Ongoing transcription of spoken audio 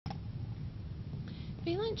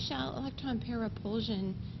Valence shell electron pair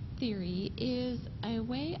repulsion theory is a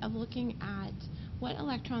way of looking at what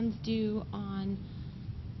electrons do on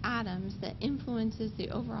atoms that influences the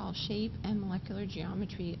overall shape and molecular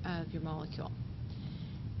geometry of your molecule.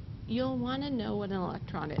 You'll want to know what an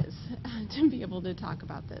electron is to be able to talk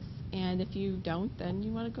about this. And if you don't, then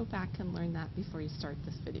you want to go back and learn that before you start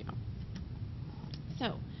this video.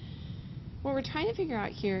 So, what we're trying to figure out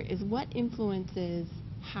here is what influences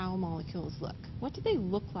how molecules look. What do they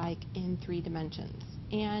look like in 3 dimensions?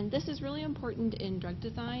 And this is really important in drug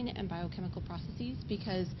design and biochemical processes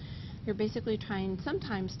because you're basically trying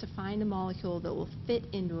sometimes to find a molecule that will fit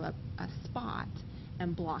into a spot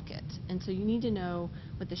and block it. And so you need to know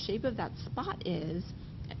what the shape of that spot is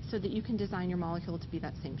so that you can design your molecule to be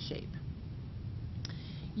that same shape.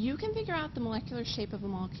 You can figure out the molecular shape of a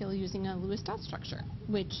molecule using a Lewis dot structure,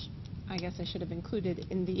 which I guess I should have included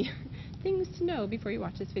in the things to know before you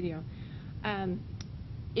watch this video.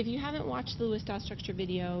 If you haven't watched the Lewis dot structure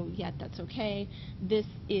video yet, that's okay. This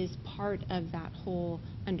is part of that whole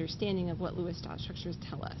understanding of what Lewis dot structures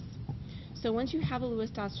tell us. So once you have a Lewis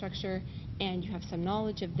dot structure and you have some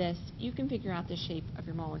knowledge of this, you can figure out the shape of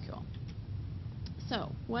your molecule.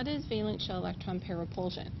 So what is valence shell electron pair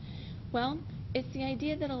repulsion? Well, it's the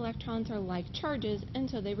idea that electrons are like charges and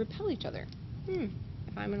so they repel each other.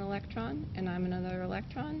 If I'm an electron and I'm another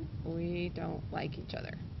electron, we don't like each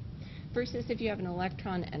other. Versus if you have an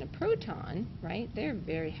electron and a proton, right, they're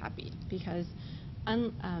very happy because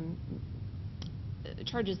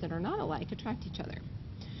charges that are not alike attract each other.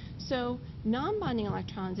 So non-bonding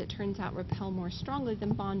electrons, it turns out, repel more strongly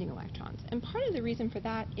than bonding electrons. And part of the reason for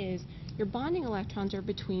that is your bonding electrons are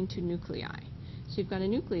between 2 nuclei. So you've got a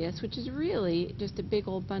nucleus, which is really just a big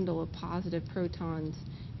old bundle of positive protons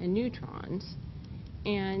and neutrons.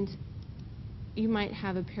 And you might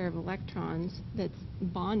have a pair of electrons that's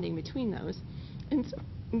bonding between those. And so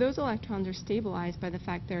those electrons are stabilized by the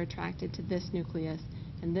fact they're attracted to this nucleus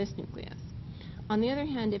and this nucleus. On the other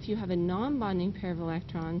hand, if you have a non-bonding pair of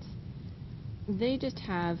electrons, they just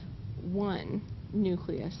have one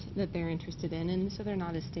nucleus that they're interested in, and so they're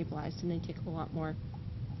not as stabilized, and they take a lot more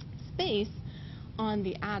space on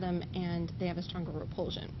the atom, and they have a stronger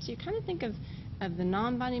repulsion. So you kind of think of the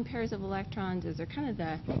non-bonding pairs of electrons as they're kind of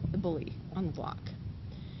the bully on the block.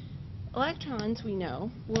 Electrons, we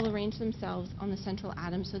know, will arrange themselves on the central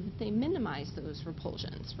atom so that they minimize those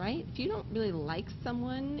repulsions, right? If you don't really like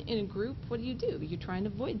someone in a group, what do? You try and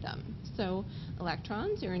avoid them. So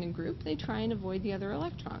electrons are in a group, they try and avoid the other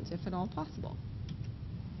electrons, if at all possible.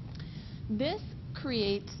 This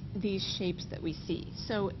creates these shapes that we see.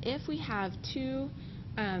 So if we have 2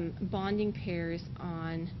 bonding pairs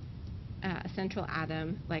on a central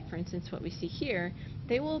atom, like for instance what we see here,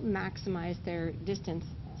 they will maximize their distance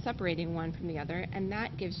separating one from the other, and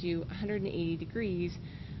that gives you 180 degrees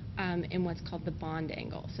in what's called the bond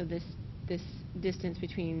angle. So this distance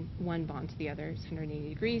between one bond to the other is 180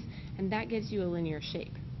 degrees, and that gives you a linear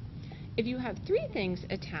shape. If you have 3 things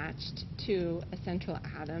attached to a central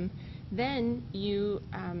atom, then you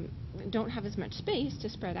don't have as much space to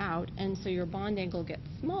spread out, and so your bond angle gets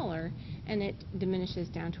smaller, and it diminishes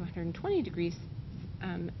down to 120 degrees,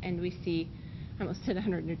 and we see, I almost said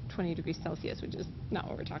 120 degrees Celsius, which is not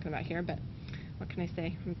what we're talking about here, but what can I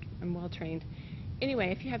say? I'm well trained.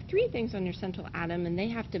 Anyway, if you have 3 things on your central atom and they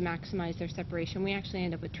have to maximize their separation, we actually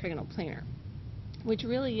end up with trigonal planar, which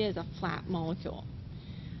really is a flat molecule.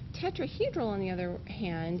 Tetrahedral, on the other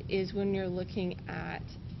hand, is when you're looking at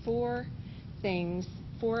 4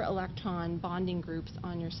 electron bonding groups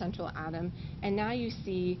on your central atom, and now you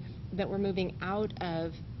see that we're moving out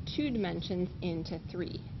of 2 dimensions into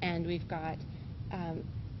 3, and we've got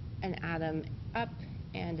an atom up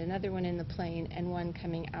and another one in the plane, and one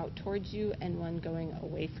coming out towards you and one going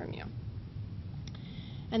away from you.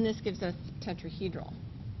 And this gives us tetrahedral.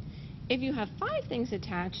 If you have 5 things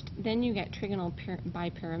attached, then you get trigonal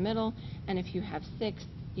bipyramidal, and if you have 6,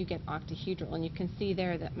 you get octahedral. And you can see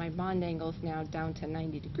there that my bond angle is now down to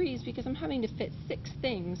 90 degrees because I'm having to fit 6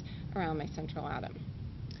 things around my central atom.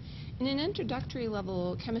 In an introductory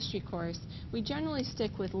level chemistry course, we generally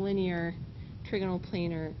stick with linear, trigonal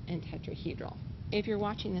planar, and tetrahedral. If you're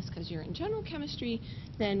watching this because you're in general chemistry,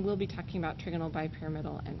 then we'll be talking about trigonal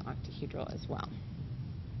bipyramidal and octahedral as well.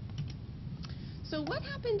 So what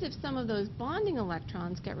happens if some of those bonding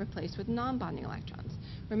electrons get replaced with non-bonding electrons?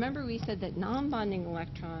 Remember, we said that non-bonding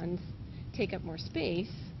electrons take up more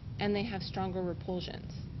space and they have stronger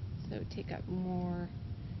repulsions. So take up more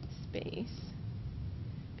space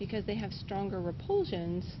because they have stronger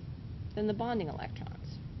repulsions than the bonding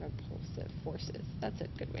electrons. Repulsive forces. That's a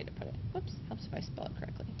good way to put it. Whoops, helps if I spell it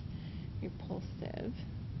correctly. Repulsive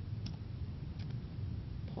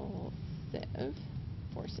repulsive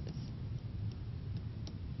forces.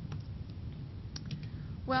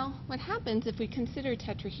 Well, what happens if we consider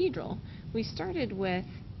tetrahedral, we started with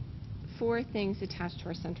 4 things attached to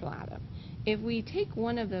our central atom. If we take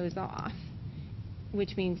one of those off,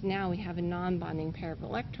 which means now we have a non-bonding pair of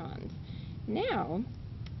electrons, now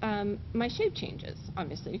my shape changes,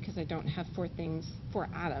 obviously, because I don't have 4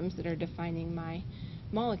 atoms that are defining my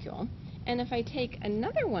molecule. And if I take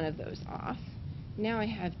another one of those off, now I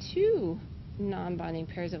have 2 non-bonding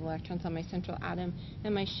pairs of electrons on my central atom,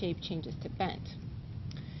 and my shape changes to bent.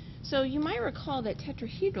 So you might recall that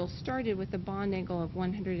tetrahedral started with a bond angle of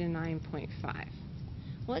 109.5. Well,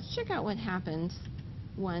 let's check out what happens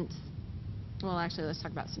once, well, actually, let's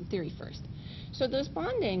talk about some theory first. So those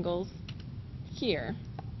bond angles here,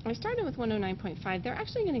 I started with 109.5. They're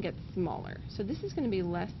actually going to get smaller. So this is going to be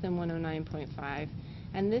less than 109.5,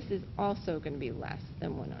 and this is also going to be less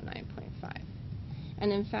than 109.5.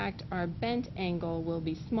 And in fact, our bent angle will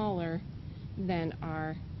be smaller than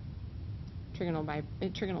our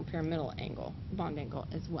trigonal pyramidal angle, bond angle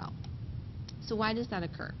as well. So why does that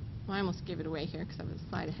occur? Well, I almost gave it away here because I was a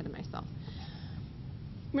slide ahead of myself.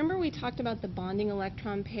 Remember we talked about the bonding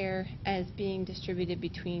electron pair as being distributed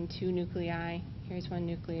between 2 nuclei. Here's one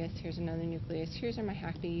nucleus, here's another nucleus. Here's my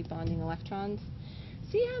happy bonding electrons.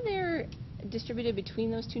 See how they're distributed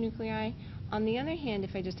between those 2 nuclei? On the other hand,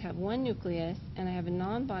 if I just have one nucleus and I have a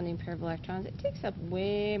non-bonding pair of electrons, it takes up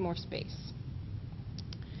way more space.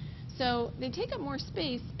 So they take up more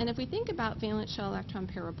space, and if we think about valence shell electron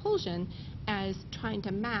pair repulsion as trying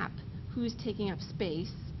to map who's taking up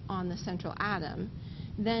space on the central atom,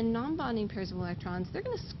 then non-bonding pairs of electrons, they're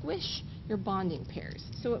going to squish your bonding pairs.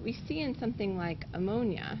 So what we see in something like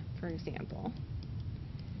ammonia, for example,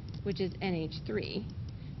 which is NH3,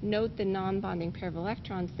 note the non-bonding pair of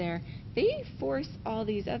electrons there, they force all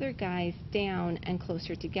these other guys down and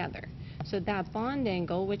closer together. So that bond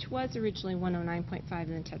angle, which was originally 109.5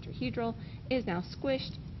 in the tetrahedral, is now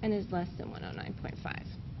squished and is less than 109.5.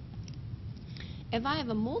 If I have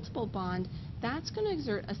a multiple bond, that's going to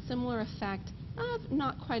exert a similar effect of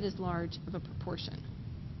not quite as large of a proportion.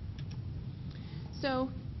 So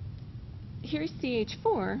here's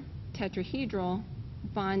CH4, tetrahedral,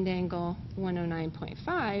 bond angle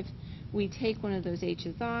 109.5. We take one of those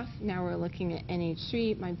H's off. Now we're looking at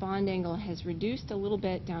NH3. My bond angle has reduced a little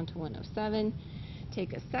bit down to 107.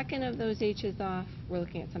 Take a second of those H's off. We're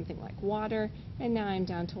looking at something like water, and now I'm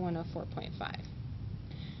down to 104.5.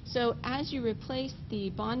 So as you replace the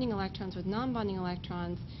bonding electrons with non-bonding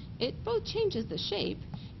electrons, it both changes the shape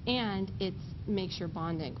and it makes your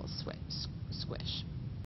bond angle squish.